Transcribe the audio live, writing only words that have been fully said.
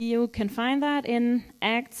You can find that in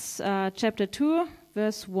Acts chapter 2,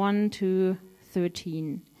 verse 1 to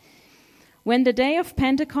 13. When the day of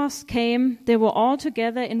Pentecost came, they were all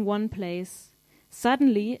together in one place.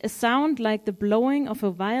 Suddenly, a sound like the blowing of a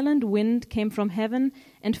violent wind came from heaven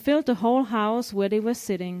and filled the whole house where they were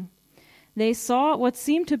sitting. They saw what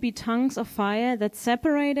seemed to be tongues of fire that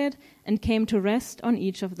separated and came to rest on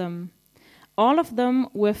each of them. All of them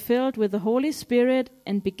were filled with the Holy Spirit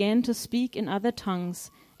and began to speak in other tongues,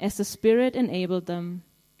 as the Spirit enabled them.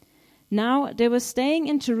 Now they were staying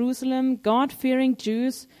in Jerusalem, God-fearing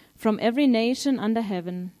Jews from every nation under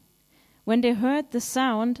heaven. When they heard the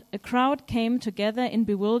sound, a crowd came together in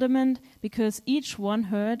bewilderment because each one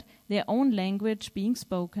heard their own language being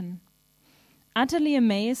spoken. Utterly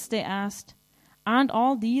amazed, they asked, "Aren't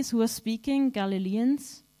all these who are speaking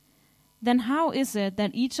Galileans? Then how is it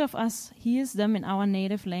that each of us hears them in our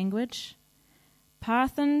native language?"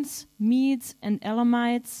 Parthians, Medes, and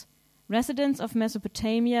Elamites, residents of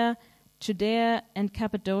Mesopotamia, Judea and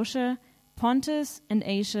Cappadocia, Pontus and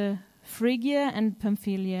Asia, Phrygia and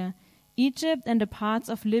Pamphylia, Egypt and the parts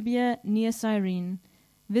of Libya near Cyrene,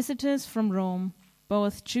 visitors from Rome,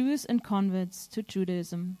 both Jews and converts to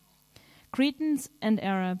Judaism. Cretans and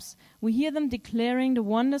Arabs, we hear them declaring the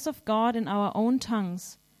wonders of God in our own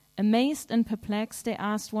tongues. Amazed and perplexed, they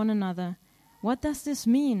asked one another, "What does this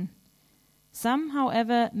mean?" Some,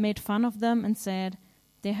 however, made fun of them and said,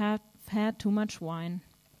 "They have had too much wine."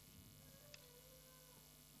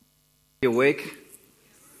 You awake?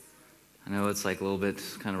 I know it's like a little bit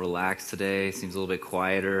kind of relaxed today. Seems a little bit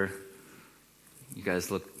quieter. You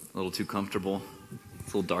guys look a little too comfortable.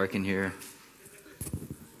 It's a little dark in here.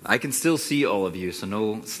 I can still see all of you, so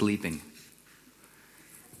no sleeping.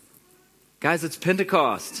 Guys, it's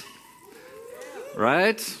Pentecost,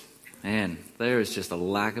 right? Man, there is just a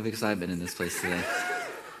lack of excitement in this place today.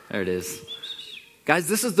 There it is. Guys,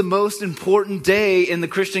 this is the most important day in the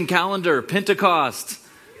Christian calendar, Pentecost.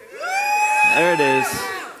 There it is.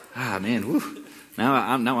 Ah, man, whew. Now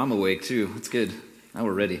I'm awake too. It's good. Now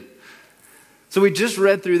we're ready. So we just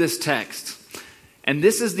read through this text, and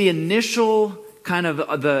this is the initial kind of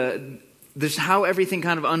this how everything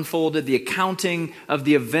kind of unfolded, the accounting of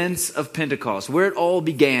the events of Pentecost, where it all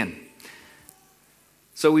began.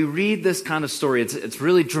 So we read this kind of story. It's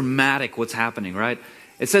really dramatic what's happening, right?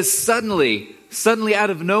 It says suddenly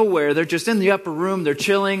out of nowhere, they're just in the upper room, they're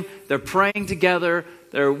chilling, they're praying together,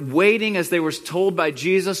 they're waiting as they were told by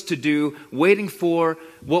Jesus to do, waiting for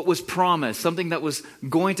what was promised, something that was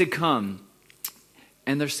going to come.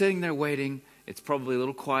 And they're sitting there waiting. It's probably a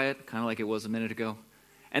little quiet, kind of like it was a minute ago.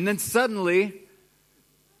 And then suddenly,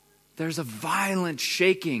 there's a violent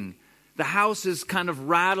shaking. The house is kind of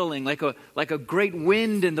rattling like a great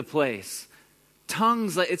wind in the place.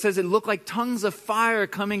 Tongues, it says it looked like tongues of fire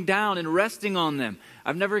coming down and resting on them.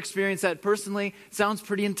 I've never experienced that personally. It sounds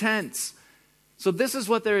pretty intense. So this is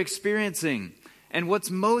what they're experiencing. And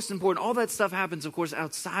what's most important, all that stuff happens, of course,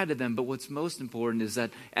 outside of them. But what's most important is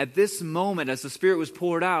that at this moment, as the Spirit was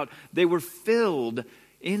poured out, they were filled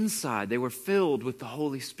inside. They were filled with the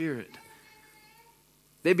Holy Spirit.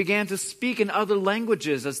 They began to speak in other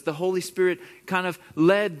languages as the Holy Spirit kind of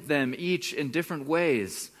led them, each in different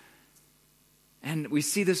ways. And we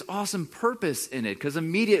see this awesome purpose in it, because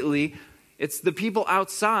immediately it's the people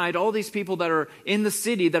outside, all these people that are in the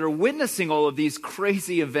city that are witnessing all of these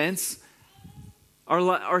crazy events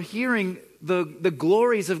are hearing the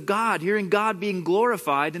glories of God, hearing God being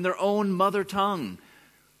glorified in their own mother tongue.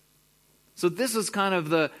 So this is kind of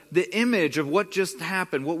the image of what just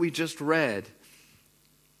happened, what we just read.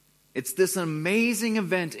 It's this amazing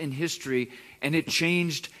event in history, and it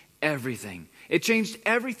changed everything. It changed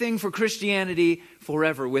everything for Christianity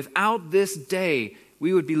forever. Without this day,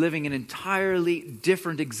 we would be living an entirely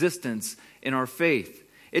different existence in our faith.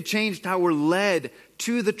 It changed how we're led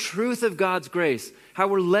to the truth of God's grace, how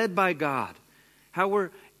we're led by God, how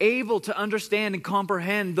we're able to understand and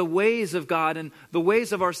comprehend the ways of God and the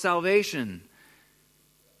ways of our salvation,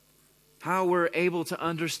 how we're able to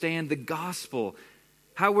understand the gospel,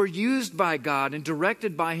 how we're used by God and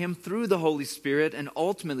directed by Him through the Holy Spirit, and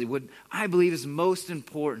ultimately what I believe is most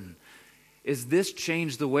important is this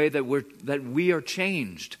change the way that we are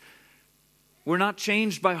changed. We're not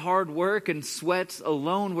changed by hard work and sweat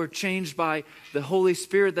alone. We're changed by the Holy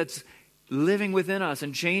Spirit that's living within us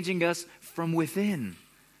and changing us from within.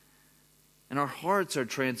 And our hearts are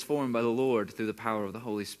transformed by the Lord through the power of the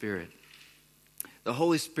Holy Spirit. The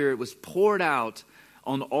Holy Spirit was poured out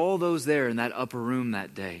on all those there in that upper room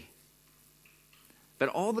that day. But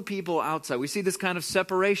all the people outside, we see this kind of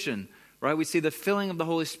separation, right? We see the filling of the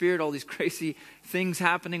Holy Spirit, all these crazy things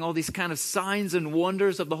happening, all these kind of signs and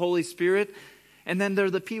wonders of the Holy Spirit. And then there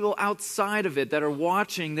are the people outside of it that are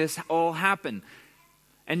watching this all happen.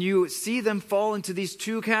 And you see them fall into these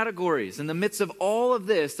two categories. In the midst of all of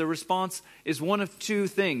this, the response is one of two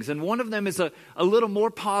things. And one of them is a little more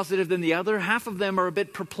positive than the other. Half of them are a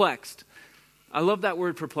bit perplexed. I love that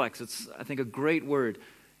word perplexed. It's, I think, a great word.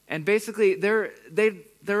 And basically,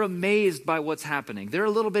 they're amazed by what's happening. They're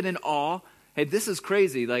a little bit in awe. Hey, this is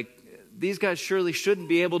crazy. Like, these guys surely shouldn't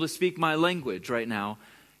be able to speak my language right now.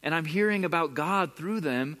 And I'm hearing about God through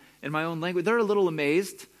them in my own language. They're a little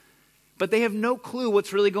amazed. But they have no clue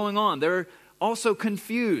what's really going on. They're also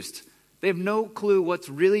confused. They have no clue what's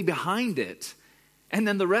really behind it. And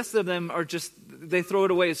then the rest of them are just, they throw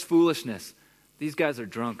it away as foolishness. These guys are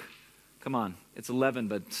drunk. Come on, it's 11,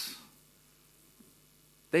 but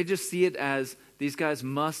they just see it as these guys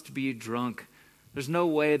must be drunk. There's no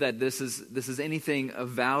way that this is anything of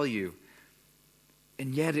value.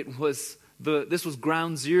 And yet this was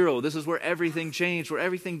ground zero. This is where everything changed, where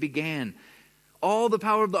everything began. All the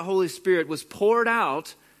power of the Holy Spirit was poured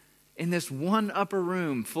out in this one upper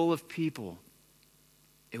room full of people.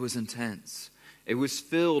 It was intense. It was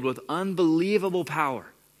filled with unbelievable power.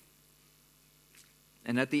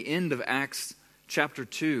 And at the end of Acts chapter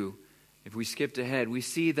 2, if we skipped ahead, we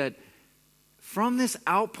see that from this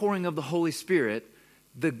outpouring of the Holy Spirit,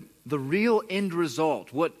 the real end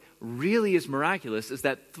result, what really is miraculous, is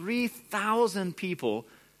that 3,000 people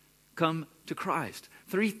come to Christ.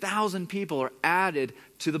 3,000 people are added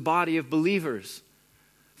to the body of believers.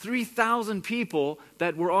 3,000 people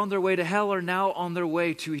that were on their way to hell are now on their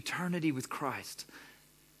way to eternity with Christ.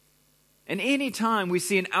 And any time we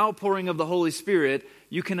see an outpouring of the Holy Spirit,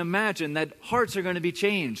 you can imagine that hearts are going to be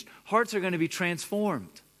changed. Hearts are going to be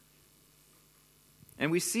transformed.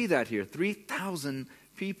 And we see that here, 3,000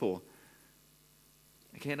 people.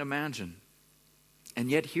 I can't imagine. And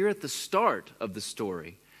yet here at the start of the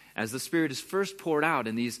story, as the Spirit is first poured out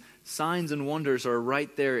and these signs and wonders are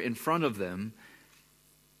right there in front of them,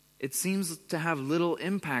 it seems to have little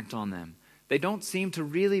impact on them. They don't seem to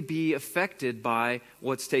really be affected by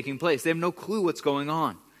what's taking place. They have no clue what's going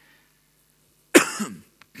on.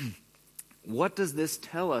 What does this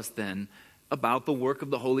tell us then about the work of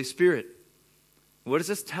the Holy Spirit? What does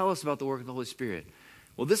this tell us about the work of the Holy Spirit?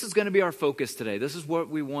 Well, this is going to be our focus today. This is what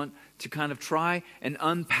we want to kind of try and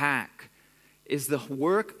unpack, is the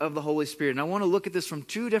work of the Holy Spirit. And I want to look at this from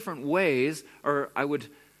two different ways, or I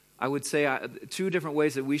would say two different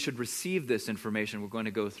ways that we should receive this information we're going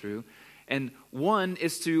to go through. And one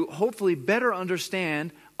is to hopefully better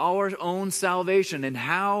understand our own salvation and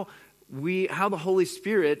how the Holy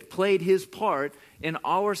Spirit played his part in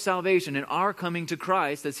our salvation, in our coming to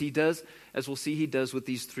Christ, as we'll see he does with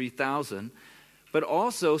these 3,000. But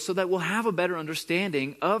also so that we'll have a better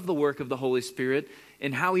understanding of the work of the Holy Spirit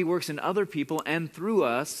and how he works in other people and through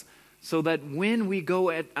us, so that when we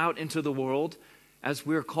go out into the world, as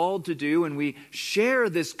we're called to do, and we share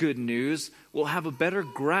this good news, we'll have a better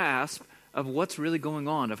grasp of what's really going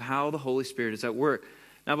on, of how the Holy Spirit is at work.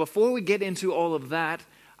 Now, before we get into all of that,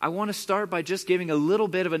 I want to start by just giving a little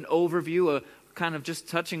bit of an overview, kind of just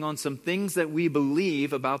touching on some things that we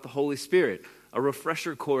believe about the Holy Spirit, a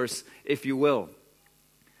refresher course, if you will.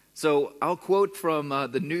 So I'll quote from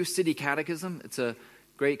the New City Catechism. It's a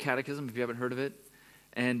great catechism if you haven't heard of it.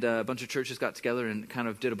 And a bunch of churches got together and kind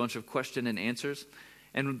of did a bunch of question and answers.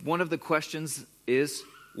 And one of the questions is,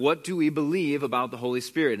 what do we believe about the Holy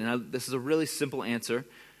Spirit? And this is a really simple answer.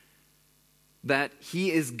 That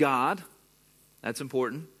he is God, that's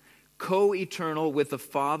important, co-eternal with the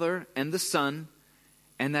Father and the Son,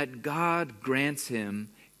 and that God grants him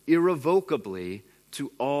irrevocably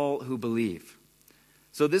to all who believe.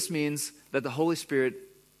 So this means that the Holy Spirit,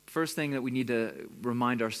 first thing that we need to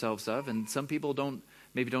remind ourselves of, and some people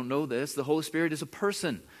maybe don't know this, the Holy Spirit is a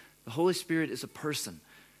person. The Holy Spirit is a person.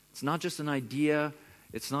 It's not just an idea.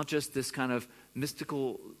 It's not just this kind of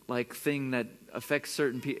mystical thing that affects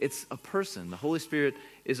certain people. It's a person. The Holy Spirit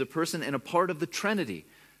is a person and a part of the Trinity.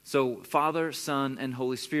 So Father, Son, and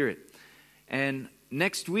Holy Spirit. And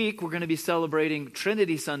next week we're going to be celebrating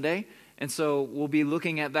Trinity Sunday. And so we'll be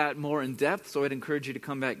looking at that more in depth. So I'd encourage you to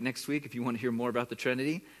come back next week if you want to hear more about the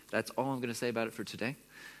Trinity. That's all I'm going to say about it for today.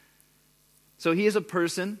 So he is a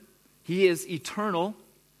person. He is eternal,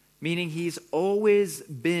 meaning he's always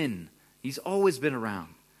been. He's always been around.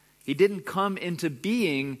 He didn't come into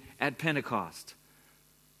being at Pentecost.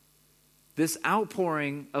 This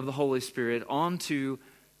outpouring of the Holy Spirit onto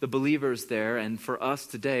the believers there and for us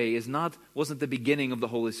today wasn't the beginning of the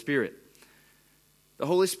Holy Spirit. The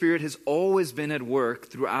Holy Spirit has always been at work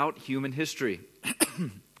throughout human history.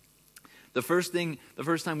 The first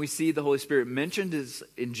time we see the Holy Spirit mentioned is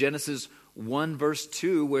in Genesis 1 verse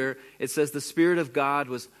 2, where it says the Spirit of God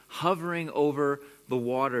was hovering over the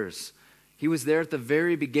waters. He was there at the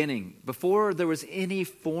very beginning. Before there was any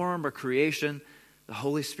form or creation, the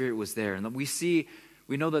Holy Spirit was there. And we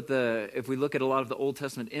know that if we look at a lot of the Old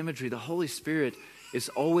Testament imagery, the Holy Spirit is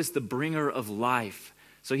always the bringer of life.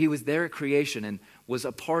 So he was there at creation and was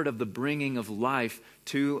a part of the bringing of life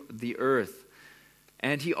to the earth.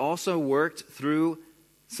 And he also worked through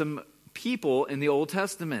some people in the Old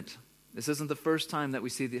Testament. This isn't the first time that we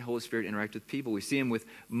see the Holy Spirit interact with people. We see him with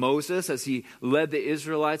Moses as he led the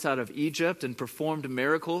Israelites out of Egypt and performed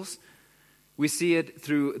miracles. We see it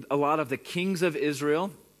through a lot of the kings of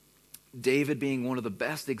Israel, David being one of the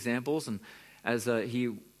best examples, and as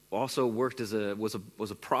he also worked as was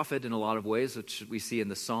a prophet in a lot of ways, which we see in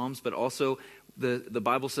the Psalms, but also the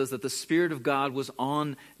Bible says that the Spirit of God was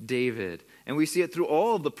on David. And we see it through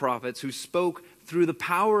all of the prophets who spoke through the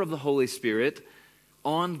power of the Holy Spirit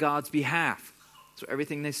on God's behalf. So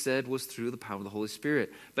everything they said was through the power of the Holy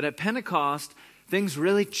Spirit. But at Pentecost, things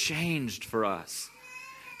really changed for us.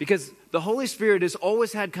 Because the Holy Spirit has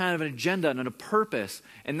always had kind of an agenda and a purpose,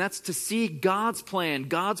 and that's to see God's plan,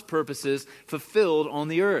 God's purposes fulfilled on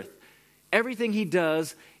the earth. Everything he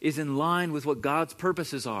does is in line with what God's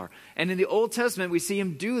purposes are. And in the Old Testament, we see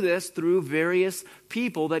him do this through various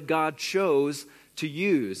people that God chose to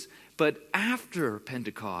use. But after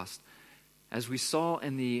Pentecost, as we saw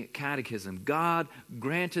in the Catechism, God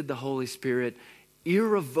granted the Holy Spirit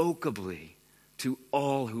irrevocably to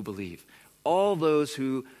all who believe. All those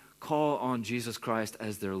who call on Jesus Christ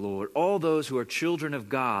as their Lord, all those who are children of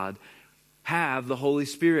God have the Holy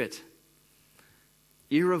Spirit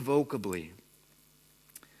irrevocably.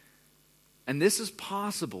 And this is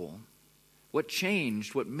possible. What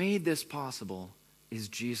changed, what made this possible is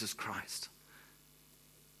Jesus Christ.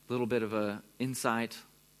 A little bit of an insight.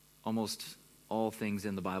 Almost all things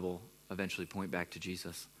in the Bible eventually point back to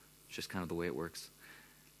Jesus. It's just kind of the way it works.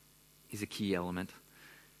 He's a key element.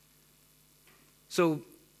 So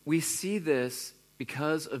we see this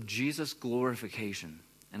because of Jesus' glorification.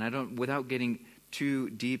 And without getting too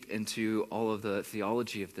deep into all of the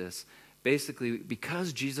theology of this, basically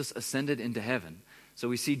because Jesus ascended into heaven. So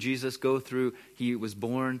we see Jesus go through, he was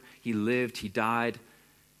born, he lived, he died,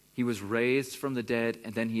 he was raised from the dead,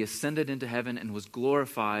 and then he ascended into heaven and was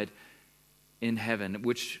glorified in heaven,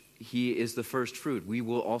 which he is the first fruit. We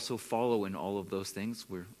will also follow in all of those things.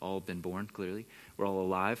 We're all been born, clearly. We're all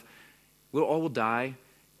alive. We all will die,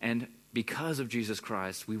 and because of Jesus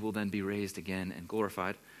Christ, we will then be raised again and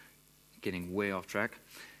glorified. Getting way off track.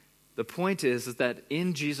 The point is that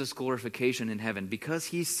in Jesus' glorification in heaven, because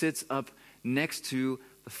he sits up next to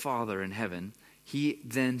the Father in heaven, he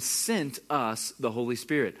then sent us the Holy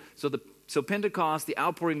Spirit. So Pentecost, the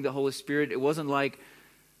outpouring of the Holy Spirit, it wasn't like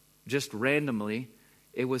just randomly.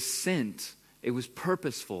 It was sent. It was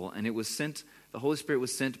purposeful, and it was sent. The Holy Spirit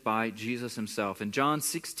was sent by Jesus himself. In John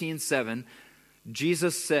 16:7,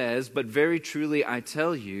 Jesus says, "But very truly I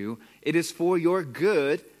tell you, it is for your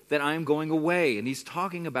good that I am going away." And he's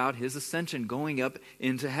talking about his ascension, going up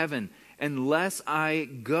into heaven. "Unless I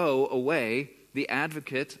go away, the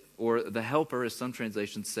advocate," or the helper, as some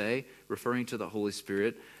translations say, referring to the Holy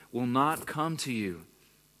Spirit, "will not come to you.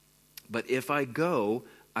 But if I go,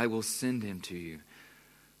 I will send him to you."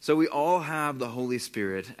 So we all have the Holy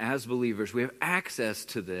Spirit as believers. We have access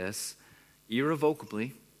to this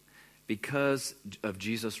irrevocably because of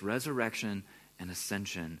Jesus' resurrection and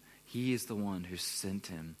ascension. He is the one who sent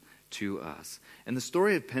him to us. And the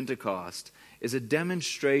story of Pentecost is a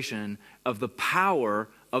demonstration of the power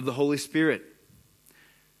of the Holy Spirit.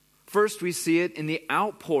 First, we see it in the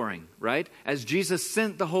outpouring, right? As Jesus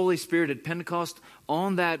sent the Holy Spirit at Pentecost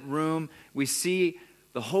on that room, we see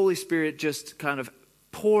the Holy Spirit just kind of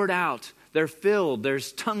poured out. They're filled.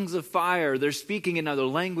 There's tongues of fire. They're speaking in other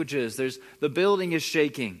languages. The building is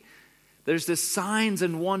shaking. There's the signs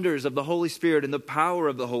and wonders of the Holy Spirit and the power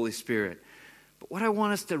of the Holy Spirit. But what I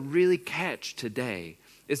want us to really catch today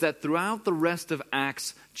is that throughout the rest of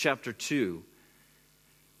Acts chapter 2,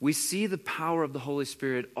 we see the power of the Holy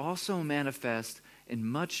Spirit also manifest in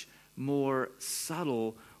much more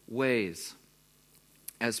subtle ways.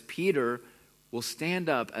 As Peter will stand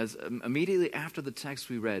up, as immediately after the text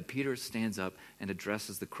we read, Peter stands up and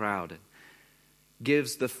addresses the crowd, and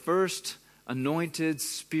gives the first anointed,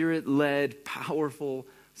 Spirit-led, powerful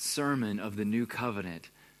sermon of the new covenant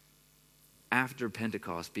after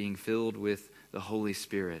Pentecost, being filled with the Holy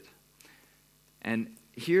Spirit. And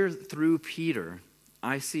here through Peter,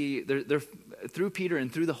 I see, through Peter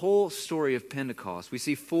and through the whole story of Pentecost, we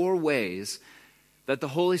see 4 ways that the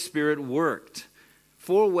Holy Spirit worked.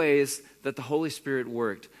 4 ways that the Holy Spirit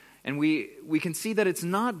worked. And we can see that it's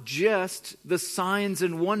not just the signs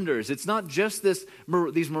and wonders. It's not just these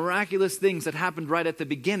miraculous things that happened right at the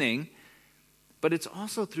beginning, but it's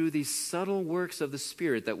also through these subtle works of the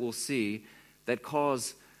Spirit that we'll see that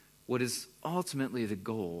cause what is ultimately the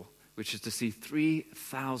goal, which is to see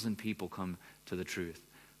 3,000 people come to the truth.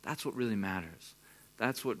 That's what really matters.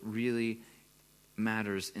 That's what really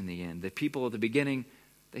matters in the end. The people at the beginning,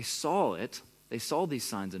 they saw it. They saw these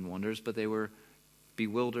signs and wonders, but they were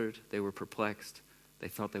bewildered. They were perplexed. They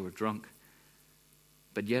thought they were drunk.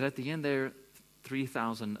 But yet at the end there,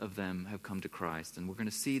 3,000 of them have come to Christ. And we're going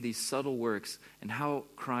to see these subtle works and how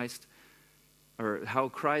Christ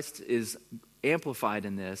is amplified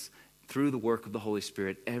in this through the work of the Holy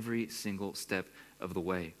Spirit every single step of the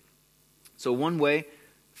way. So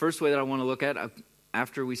first way that I want to look at,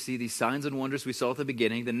 after we see these signs and wonders we saw at the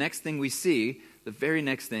beginning, the next thing we see, the very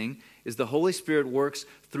next thing, is the Holy Spirit works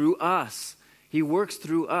through us. He works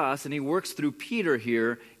through us, and he works through Peter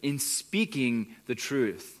here in speaking the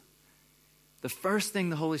truth. The first thing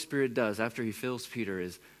the Holy Spirit does after he fills Peter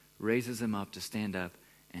is raises him up to stand up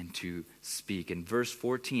and to speak. In verse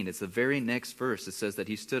 14, it's the very next verse. It says that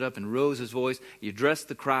he stood up and rose his voice. He addressed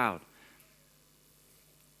the crowd.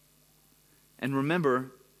 And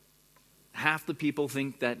remember, half the people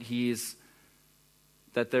think that half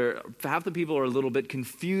the people are a little bit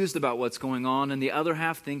confused about what's going on, and the other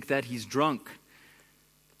half think that he's drunk.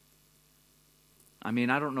 I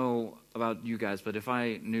mean, I don't know about you guys, but if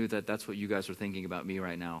I knew that that's what you guys are thinking about me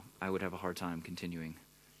right now, I would have a hard time continuing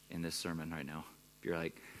in this sermon right now. You're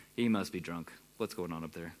like, he must be drunk. What's going on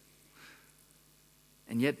up there?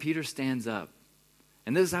 And yet Peter stands up.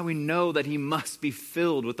 And this is how we know that he must be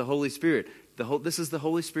filled with the Holy Spirit. This is the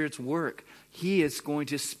Holy Spirit's work. He is going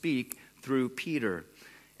to speak through Peter.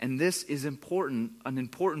 And this is an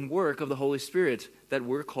important work of the Holy Spirit that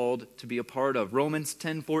we're called to be a part of. Romans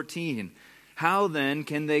 10:14. How then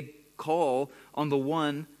can they call on the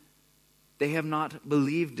one they have not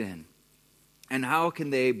believed in? And how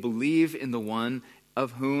can they believe in the one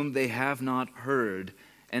of whom they have not heard?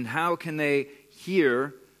 And how can they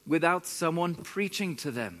hear without someone preaching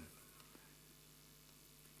to them?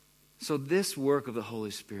 So this work of the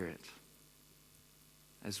Holy Spirit,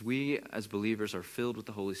 as we as believers are filled with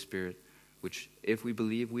the Holy Spirit, which if we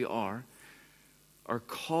believe we are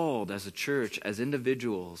called as a church, as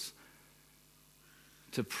individuals,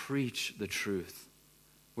 to preach the truth.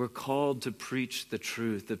 We're called to preach the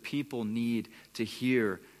truth. The people need to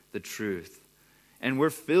hear the truth. And we're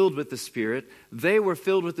filled with the Spirit. They were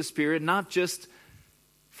filled with the Spirit, not just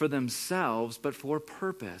for themselves, but for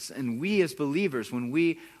purpose. And we as believers, when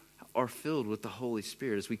we are filled with the Holy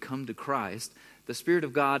Spirit, as we come to Christ, the Spirit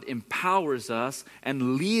of God empowers us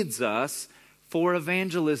and leads us for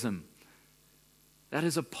evangelism. That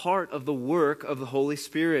is a part of the work of the Holy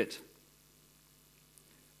Spirit.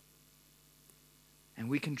 And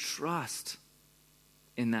we can trust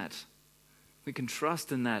in that. We can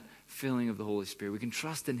trust in that filling of the Holy Spirit. We can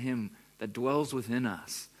trust in Him that dwells within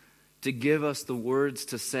us to give us the words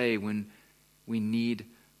to say when we need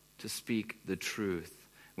to speak the truth.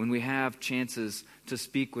 When we have chances to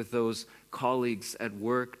speak with those colleagues at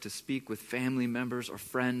work, to speak with family members or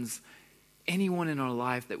friends, anyone in our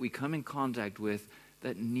life that we come in contact with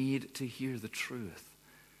that need to hear the truth.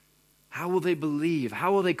 How will they believe?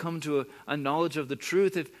 How will they come to a knowledge of the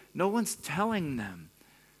truth if no one's telling them?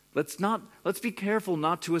 Let's be careful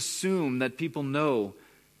not to assume that people know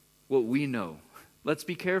what we know. Let's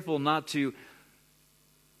be careful not to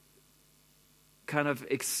kind of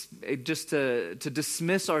to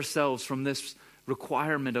dismiss ourselves from this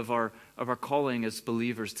requirement of our calling as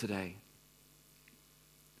believers today.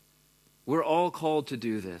 We're all called to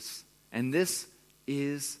do this, and this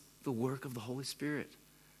is the work of the Holy Spirit.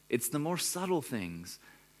 It's the more subtle things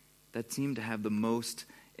that seem to have the most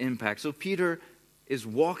impact. So Peter is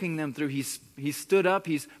walking them through. He stood up,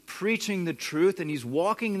 he's preaching the truth, and he's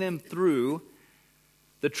walking them through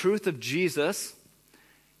the truth of Jesus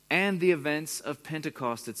and the events of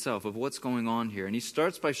Pentecost itself, of what's going on here. And he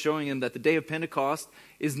starts by showing them that the day of Pentecost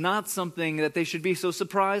is not something that they should be so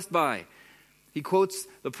surprised by. He quotes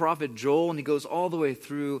the prophet Joel, and he goes all the way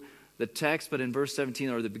through the text, but in verse 17,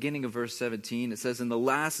 or the beginning of verse 17, it says, "In the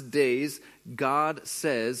last days, God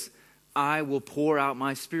says, I will pour out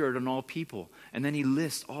my Spirit on all people." And then he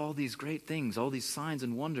lists all these great things, all these signs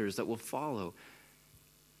and wonders that will follow,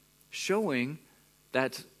 showing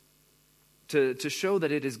that, to show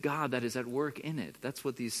that it is God that is at work in it. That's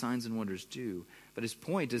what these signs and wonders do. But his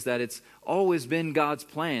point is that it's always been God's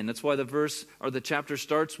plan. That's why the verse or the chapter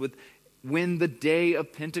starts with, when the day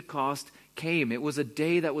of Pentecost came. It was a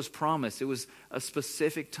day that was promised. It was a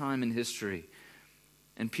specific time in history.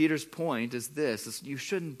 And Peter's point is this, is you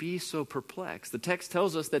shouldn't be so perplexed. The text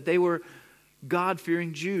tells us that they were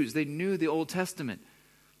God-fearing Jews. They knew the Old Testament.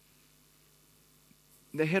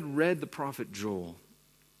 They had read the prophet Joel.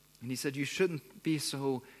 And he said, you shouldn't be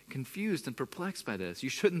so confused and perplexed by this. You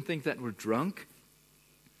shouldn't think that we're drunk.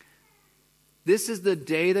 This is the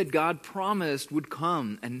day that God promised would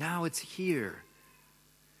come, and now it's here.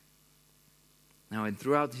 Now, and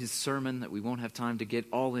throughout his sermon that we won't have time to get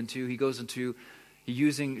all into, he goes into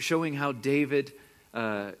showing how David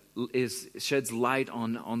sheds light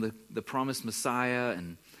on the promised Messiah.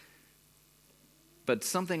 But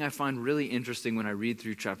something I find really interesting when I read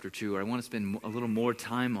through chapter 2, or I want to spend a little more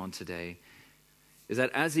time on today, is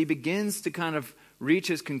that as he begins to kind of reach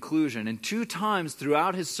his conclusion, and 2 times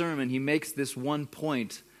throughout his sermon he makes this one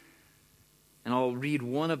point, and I'll read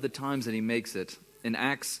one of the times that he makes it in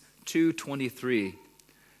Acts 2:23.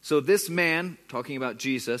 So this man, talking about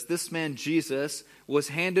Jesus, this man Jesus was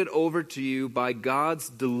handed over to you by God's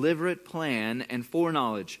deliberate plan and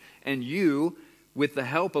foreknowledge, and you, with the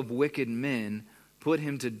help of wicked men, put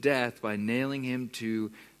him to death by nailing him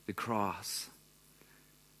to the cross.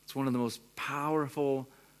 It's one of the most powerful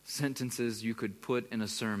sentences you could put in a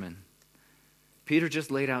sermon. Peter just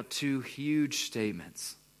laid out 2 huge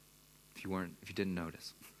statements, if you didn't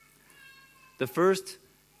notice. The first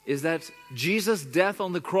is that Jesus' death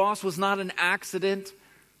on the cross was not an accident.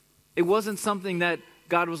 It wasn't something that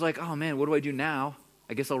God was like, oh man, what do I do now?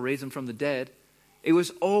 I guess I'll raise him from the dead. It was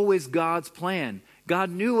always God's plan. God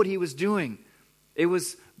knew what he was doing. It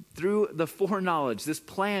was through the foreknowledge. This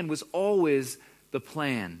plan was always the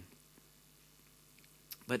plan.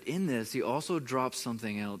 But in this, he also drops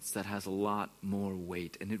something else that has a lot more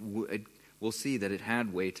weight. And we'll see that it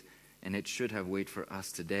had weight, and it should have weight for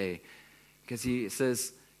us today. Because he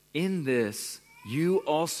says, in this, you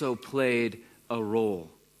also played a role.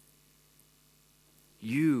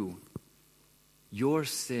 Your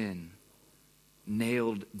sin,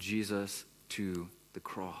 nailed Jesus to the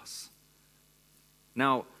cross.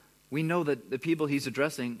 Now, we know that the people he's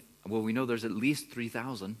addressing, well, we know there's at least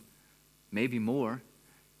 3,000, maybe more.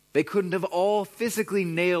 They couldn't have all physically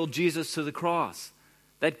nailed Jesus to the cross.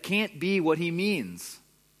 That can't be what he means.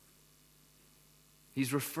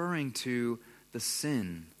 He's referring to the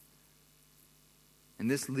sin. And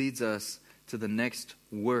this leads us to the next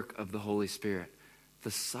work of the Holy Spirit,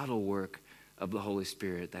 the subtle work of the Holy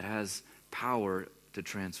Spirit that has power to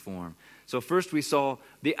transform. So first we saw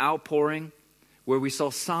the outpouring, where we saw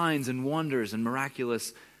signs and wonders and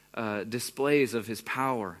miraculous displays of his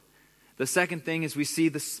power. The second thing is we see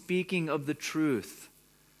the speaking of the truth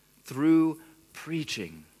through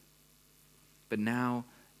preaching. But now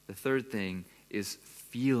the third thing is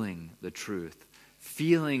feeling the truth,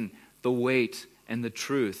 feeling the weight and the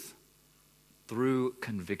truth through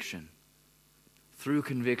conviction. Through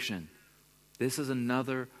conviction. This is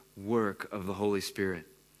another work of the Holy Spirit.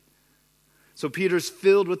 So Peter's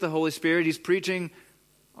filled with the Holy Spirit. He's preaching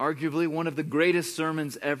arguably one of the greatest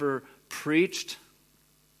sermons ever preached.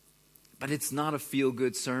 But it's not a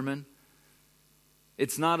feel-good sermon.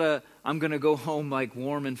 It's not a, I'm going to go home like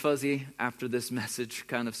warm and fuzzy after this message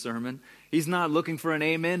kind of sermon. He's not looking for an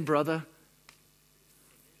amen, brother.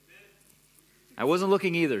 I wasn't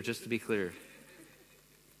looking either, just to be clear.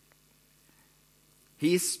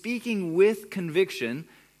 He is speaking with conviction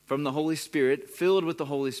from the Holy Spirit, filled with the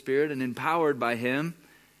Holy Spirit and empowered by him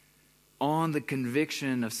on the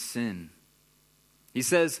conviction of sin. He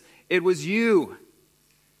says, it was you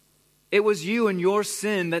and your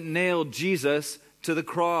sin that nailed Jesus to the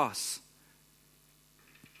cross.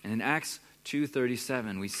 And in Acts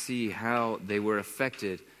 2:37, we see how they were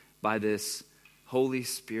affected by this Holy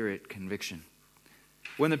Spirit conviction.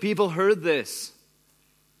 When the people heard this,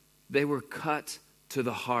 they were cut to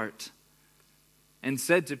the heart and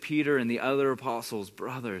said to Peter and the other apostles,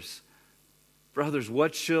 brothers,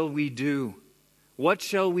 what shall we do? What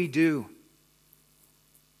shall we do?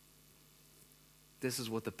 This is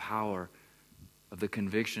what the power of the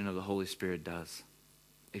conviction of the Holy Spirit does.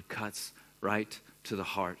 It cuts right to the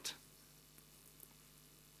heart.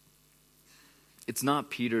 It's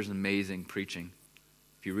not Peter's amazing preaching.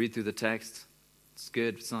 If you read through the text, it's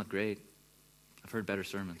good, it's not great. I've heard better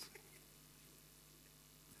sermons.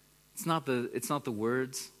 It's not the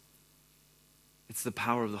words. It's the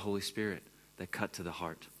power of the Holy Spirit that cut to the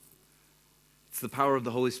heart. It's the power of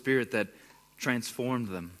the Holy Spirit that transformed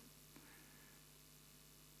them.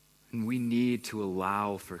 And we need to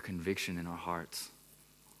allow for conviction in our hearts.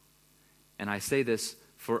 And I say this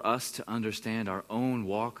for us to understand our own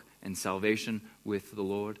walk and salvation with the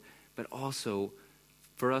Lord, but also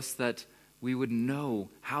for us that we would know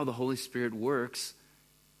how the Holy Spirit works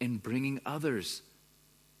in bringing others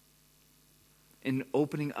in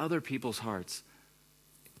opening other people's hearts.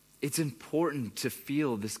 It's important to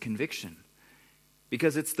feel this conviction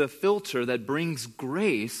because it's the filter that brings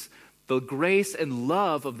grace, the grace and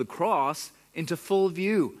love of the cross, into full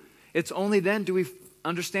view. It's only then do we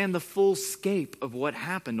understand the full scape of what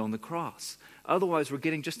happened on the cross. Otherwise, we're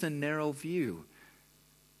getting just a narrow view.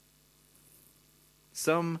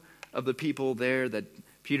 Some of the people there that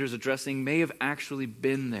Peter's addressing may have actually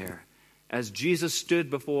been there as Jesus stood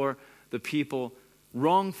before the people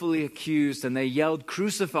wrongfully accused, and they yelled,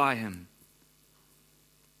 "Crucify him."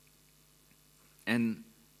 And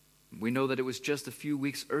we know that it was just a few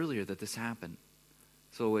weeks earlier that this happened.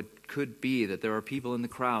 So it could be that there are people in the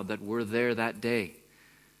crowd that were there that day.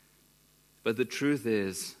 But the truth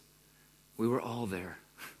is, we were all there.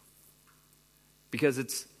 Because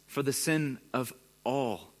it's for the sin of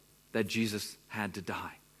all that Jesus had to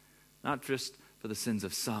die. Not just for the sins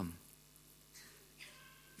of some.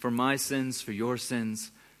 For my sins, for your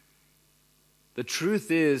sins. The truth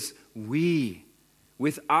is, we,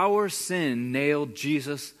 with our sin, nailed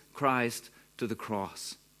Jesus Christ to the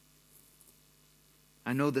cross.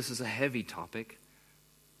 I know this is a heavy topic.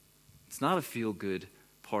 It's not a feel-good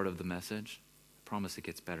part of the message. I promise it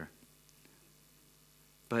gets better.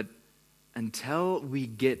 But until we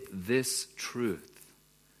get this truth,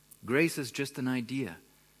 grace is just an idea.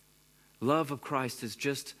 Love of Christ is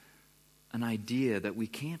just an idea that we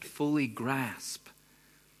can't fully grasp,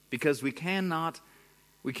 because we can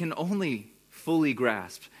only fully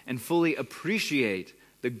grasp and fully appreciate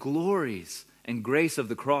the glories and grace of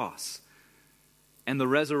the cross and the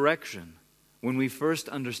resurrection when we first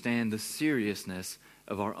understand the seriousness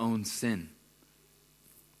of our own sin.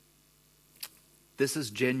 This is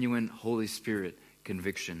genuine Holy Spirit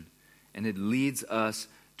conviction, and it leads us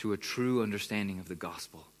to a true understanding of the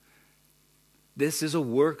gospel. This is a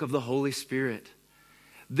work of the Holy Spirit.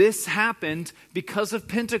 This happened because of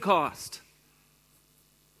Pentecost.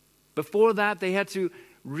 Before that, they had to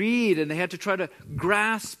read and they had to try to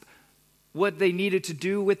grasp what they needed to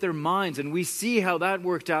do with their minds. And we see how that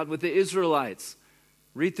worked out with the Israelites.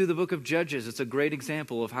 Read through the book of Judges. It's a great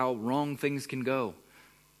example of how wrong things can go.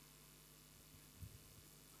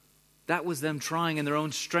 That was them trying in their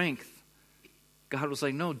own strength. God was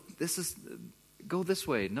like, no, go this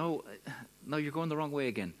way. No, you're going the wrong way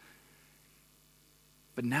again.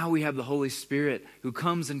 But now we have the Holy Spirit who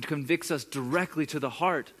comes and convicts us directly to the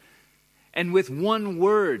heart. And with one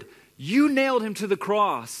word, you nailed him to the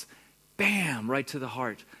cross. Bam, right to the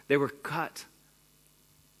heart. They were cut.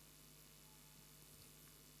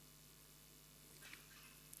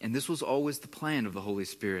 And this was always the plan of the Holy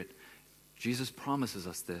Spirit. Jesus promises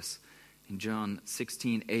us this in John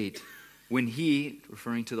 16:8. When he,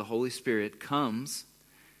 referring to the Holy Spirit, comes,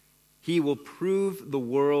 he will prove the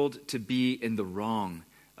world to be in the wrong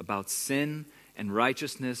about sin and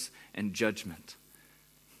righteousness and judgment.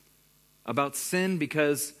 About sin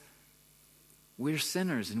because we're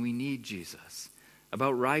sinners and we need Jesus.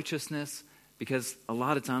 About righteousness because a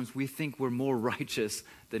lot of times we think we're more righteous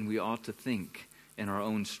than we ought to think in our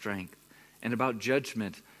own strength. And about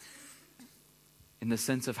judgment in the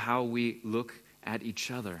sense of how we look at each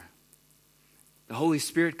other. The Holy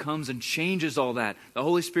Spirit comes and changes all that. The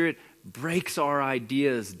Holy Spirit breaks our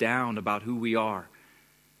ideas down about who we are,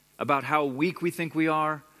 about how weak we think we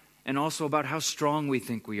are, and also about how strong we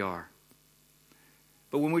think we are.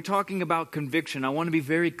 But when we're talking about conviction, I want to be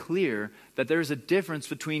very clear that there's a difference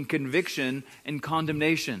between conviction and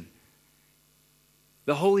condemnation.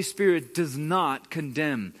 The Holy Spirit does not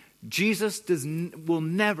condemn. Jesus will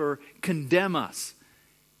never condemn us.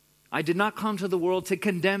 I did not come to the world to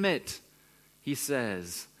condemn it, he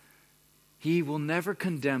says. He will never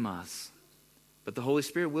condemn us, but the Holy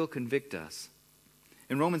Spirit will convict us.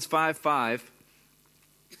 In Romans 5:5,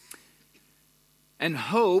 and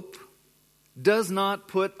hope does not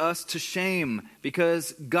put us to shame,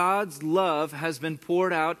 because God's love has been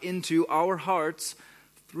poured out into our hearts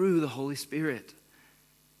through the Holy Spirit,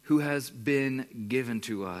 who has been given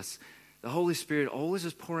to us. The Holy Spirit always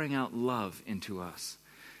is pouring out love into us.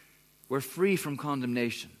 We're free from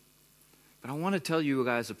condemnation. But I want to tell you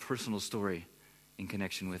guys a personal story in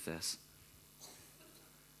connection with this.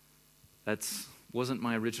 That wasn't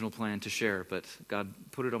my original plan to share, but God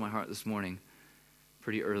put it on my heart this morning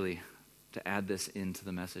pretty early to add this into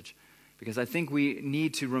the message. Because I think we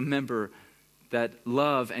need to remember that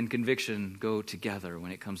love and conviction go together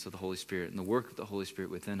when it comes to the Holy Spirit and the work of the Holy Spirit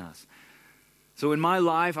within us. So in my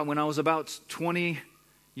life, when I was about 20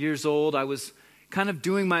 years old, I was kind of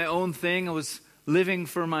doing my own thing. I was living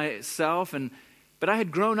for myself, but I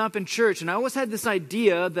had grown up in church, and I always had this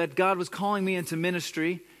idea that God was calling me into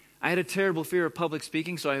ministry. I had a terrible fear of public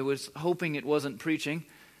speaking, so I was hoping it wasn't preaching,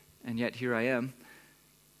 and yet here I am.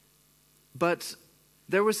 But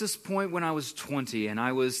there was this point when I was 20, and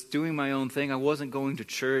I was doing my own thing. I wasn't going to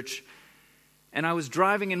church, and I was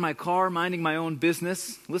driving in my car, minding my own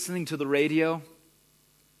business, listening to the radio.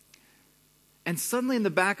 And suddenly in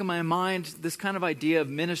the back of my mind, this kind of idea of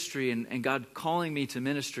ministry and God calling me to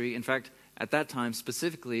ministry, in fact, at that time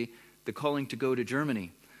specifically, the calling to go to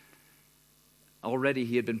Germany. Already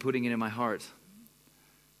he had been putting it in my heart.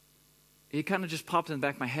 It kind of just popped in the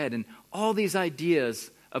back of my head, and all these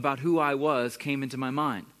ideas about who I was came into my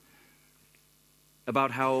mind.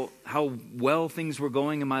 About how well things were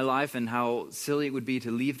going in my life and how silly it would be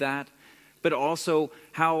to leave that. But also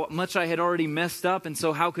how much I had already messed up, and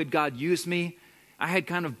so how could God use me? I had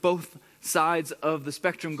kind of both sides of the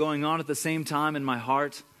spectrum going on at the same time in my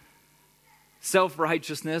heart.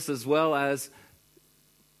 Self-righteousness as well as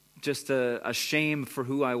just a shame for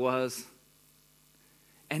who I was.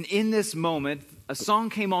 And in this moment, a song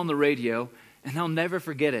came on the radio, and I'll never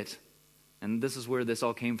forget it. And this is where this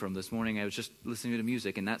all came from. This morning I was just listening to the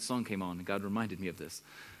music, and that song came on, and God reminded me of this.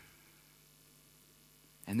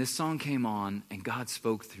 And this song came on, and God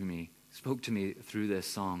spoke to me through this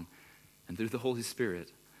song and through the Holy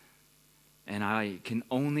Spirit. And I can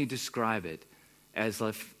only describe it as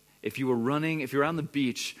if you were running, if you're on the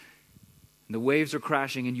beach, and the waves are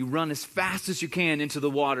crashing, and you run as fast as you can into the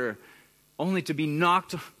water, only to be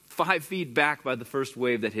knocked 5 feet back by the first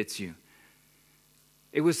wave that hits you.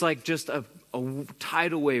 It was like just a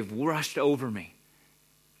tidal wave rushed over me.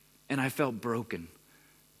 And I felt broken.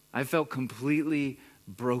 I felt completely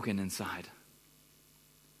broken inside.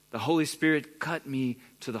 The Holy Spirit cut me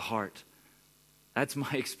to the heart. That's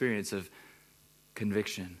my experience of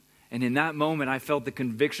conviction. And in that moment, I felt the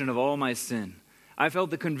conviction of all my sin. I felt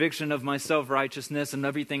the conviction of my self-righteousness and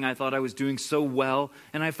everything I thought I was doing so well.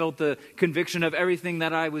 And I felt the conviction of everything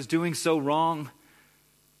that I was doing so wrong.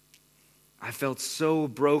 I felt so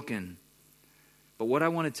broken. But what I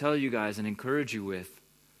want to tell you guys and encourage you with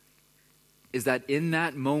is that in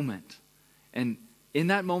that moment and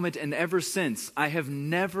ever since, I have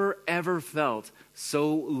never, ever felt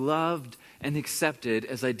so loved and accepted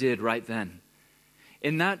as I did right then.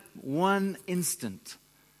 In that one instant,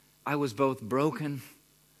 I was both broken,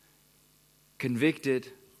 convicted,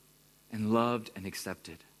 and loved and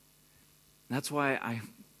accepted. And that's why I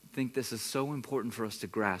think this is so important for us to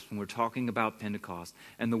grasp when we're talking about Pentecost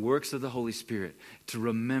and the works of the Holy Spirit, to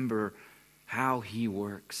remember how He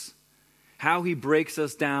works, how He breaks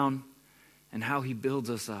us down, and how He builds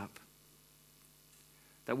us up.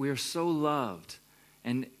 That we are so loved,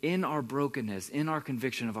 and in our brokenness, in our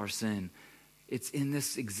conviction of our sin, it's in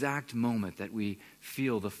this exact moment that we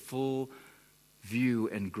feel the full view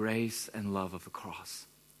and grace and love of the cross.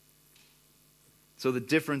 So the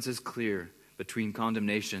difference is clear between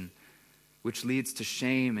condemnation, which leads to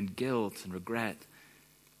shame and guilt and regret,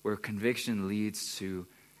 where conviction leads to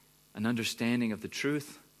an understanding of the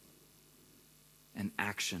truth and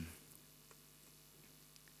action.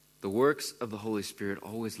 The works of the Holy Spirit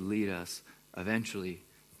always lead us eventually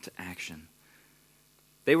to action.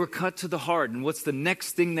 They were cut to the heart, and what's the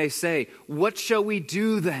next thing they say? What shall we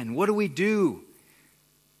do then? What do we do?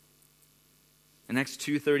 In Acts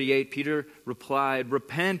 2:38, Peter replied,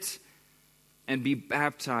 "Repent and be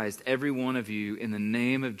baptized, every one of you, in the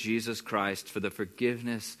name of Jesus Christ for the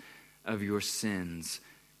forgiveness of your sins,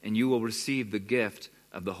 and you will receive the gift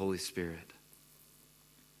of the Holy Spirit."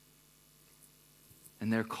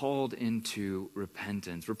 And they're called into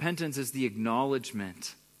repentance. Repentance is the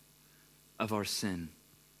acknowledgement of our sin,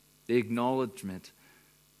 the acknowledgement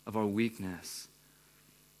of our weakness,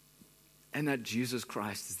 and that Jesus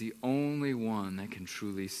Christ is the only one that can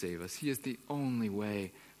truly save us. He is the only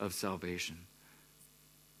way of salvation.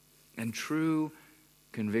 And true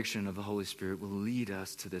conviction of the Holy Spirit will lead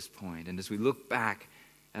us to this point. And as we look back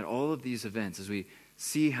at all of these events, as we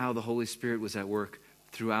see how the Holy Spirit was at work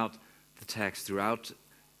throughout the text, throughout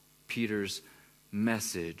Peter's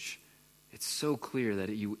message, it's so clear that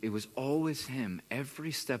it was always Him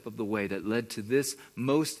every step of the way that led to this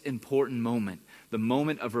most important moment, the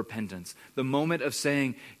moment of repentance, the moment of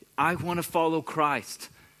saying, I want to follow Christ.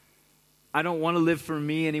 I don't want to live for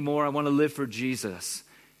me anymore. I want to live for Jesus.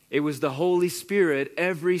 It was the Holy Spirit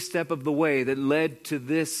every step of the way that led to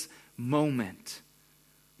this moment.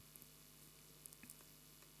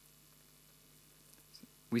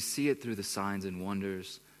 We see it through the signs and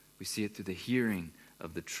wonders. We see it through the hearing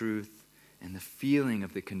of the truth and the feeling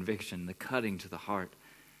of the conviction, the cutting to the heart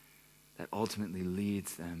that ultimately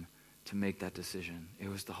leads them to make that decision. It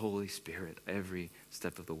was the Holy Spirit every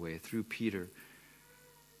step of the way, through Peter,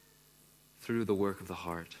 through the work of the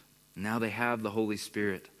heart. Now they have the Holy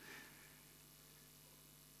Spirit.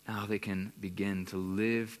 Now they can begin to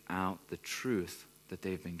live out the truth that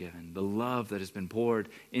they've been given, the love that has been poured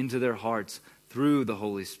into their hearts through the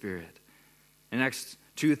Holy Spirit. In Acts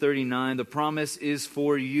 2:39, the promise is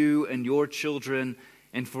for you and your children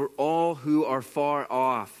and for all who are far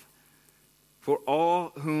off, for all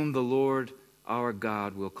whom the Lord our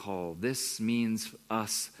God will call. This means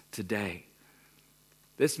us today.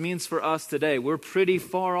 This means for us today. We're pretty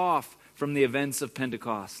far off from the events of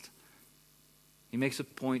Pentecost. He makes a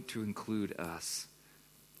point to include us.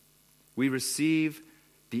 We receive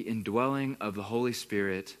the indwelling of the Holy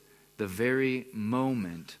Spirit the very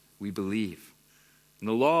moment we believe. And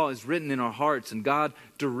the law is written in our hearts, and God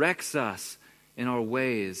directs us in our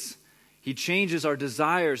ways. He changes our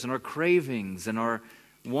desires and our cravings and our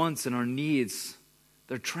wants and our needs.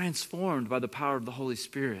 They're transformed by the power of the Holy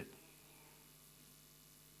Spirit.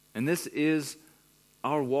 And this is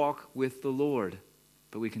our walk with the Lord.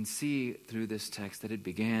 But we can see through this text that it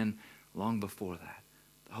began long before that.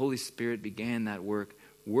 The Holy Spirit began that work,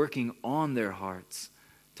 working on their hearts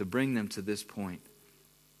to bring them to this point.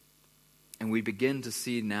 And we begin to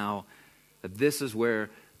see now that this is where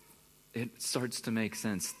it starts to make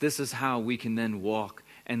sense. This is how we can then walk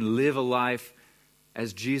and live a life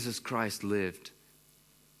as Jesus Christ lived.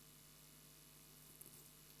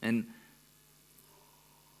 And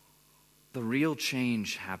the real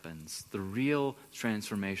change happens. The real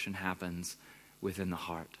transformation happens within the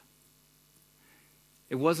heart.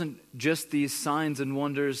 It wasn't just these signs and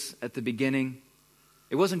wonders at the beginning.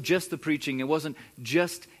 It wasn't just the preaching. It wasn't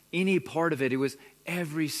just any part of it. It was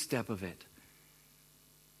every step of it.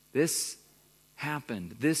 This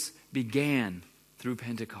happened. This began through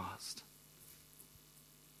Pentecost.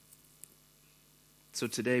 So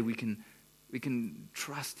today we can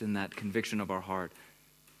trust in that conviction of our heart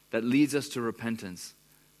that leads us to repentance,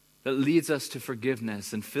 that leads us to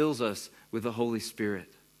forgiveness and fills us with the Holy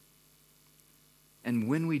Spirit. And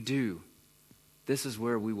when we do, this is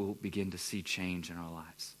where we will begin to see change in our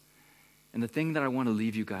lives. And the thing that I want to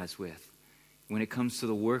leave you guys with when it comes to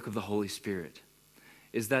the work of the Holy Spirit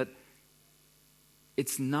is that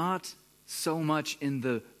it's not so much in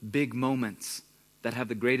the big moments that have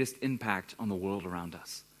the greatest impact on the world around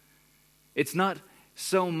us. It's not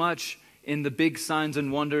so much in the big signs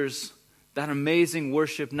and wonders, that amazing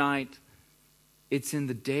worship night. It's in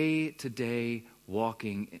the day-to-day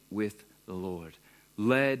walking with the Lord,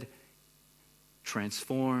 led,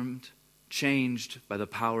 transformed, changed by the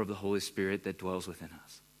power of the Holy Spirit that dwells within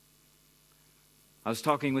us. I was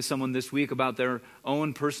talking with someone this week about their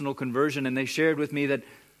own personal conversion, and they shared with me that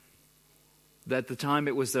at the time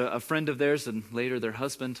it was a friend of theirs and later their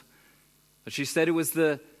husband. But she said it was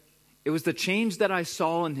the change that I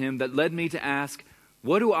saw in him that led me to ask,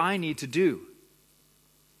 what do I need to do?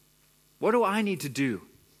 What do I need to do?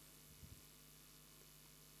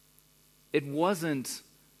 It wasn't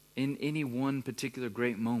in any one particular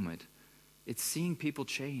great moment. It's seeing people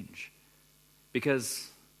change.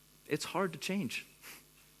 Because it's hard to change.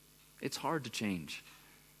 It's hard to change.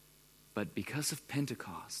 But because of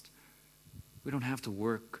Pentecost, we don't have to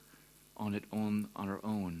work on it on our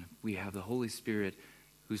own. We have the Holy Spirit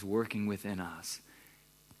who's working within us.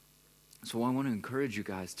 So I want to encourage you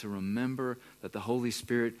guys to remember that the Holy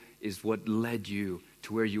Spirit is what led you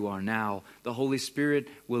to where you are now. The Holy Spirit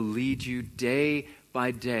will lead you day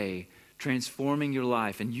by day, transforming your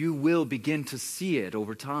life, and you will begin to see it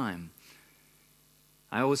over time.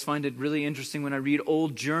 I always find it really interesting when I read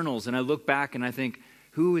old journals and I look back and I think,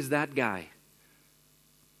 who is that guy?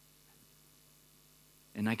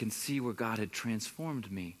 And I can see where God had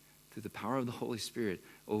transformed me through the power of the Holy Spirit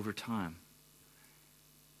over time.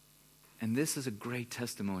 And this is a great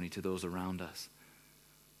testimony to those around us.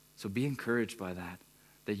 So be encouraged by that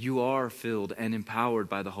you are filled and empowered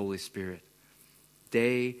by the Holy Spirit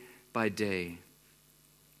day by day.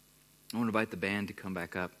 I want to invite the band to come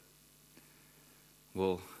back up.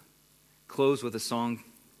 We'll close with a song.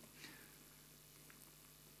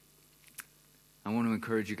 I want to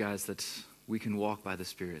encourage you guys that we can walk by the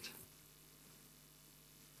Spirit.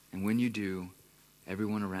 And when you do,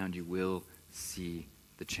 everyone around you will see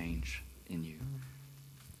the change in you.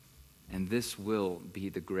 And this will be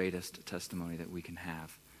the greatest testimony that we can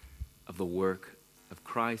have of the work of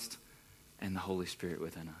Christ and the Holy Spirit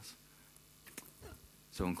within us.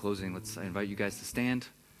 So in closing, I invite you guys to stand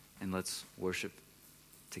and let's worship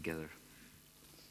together.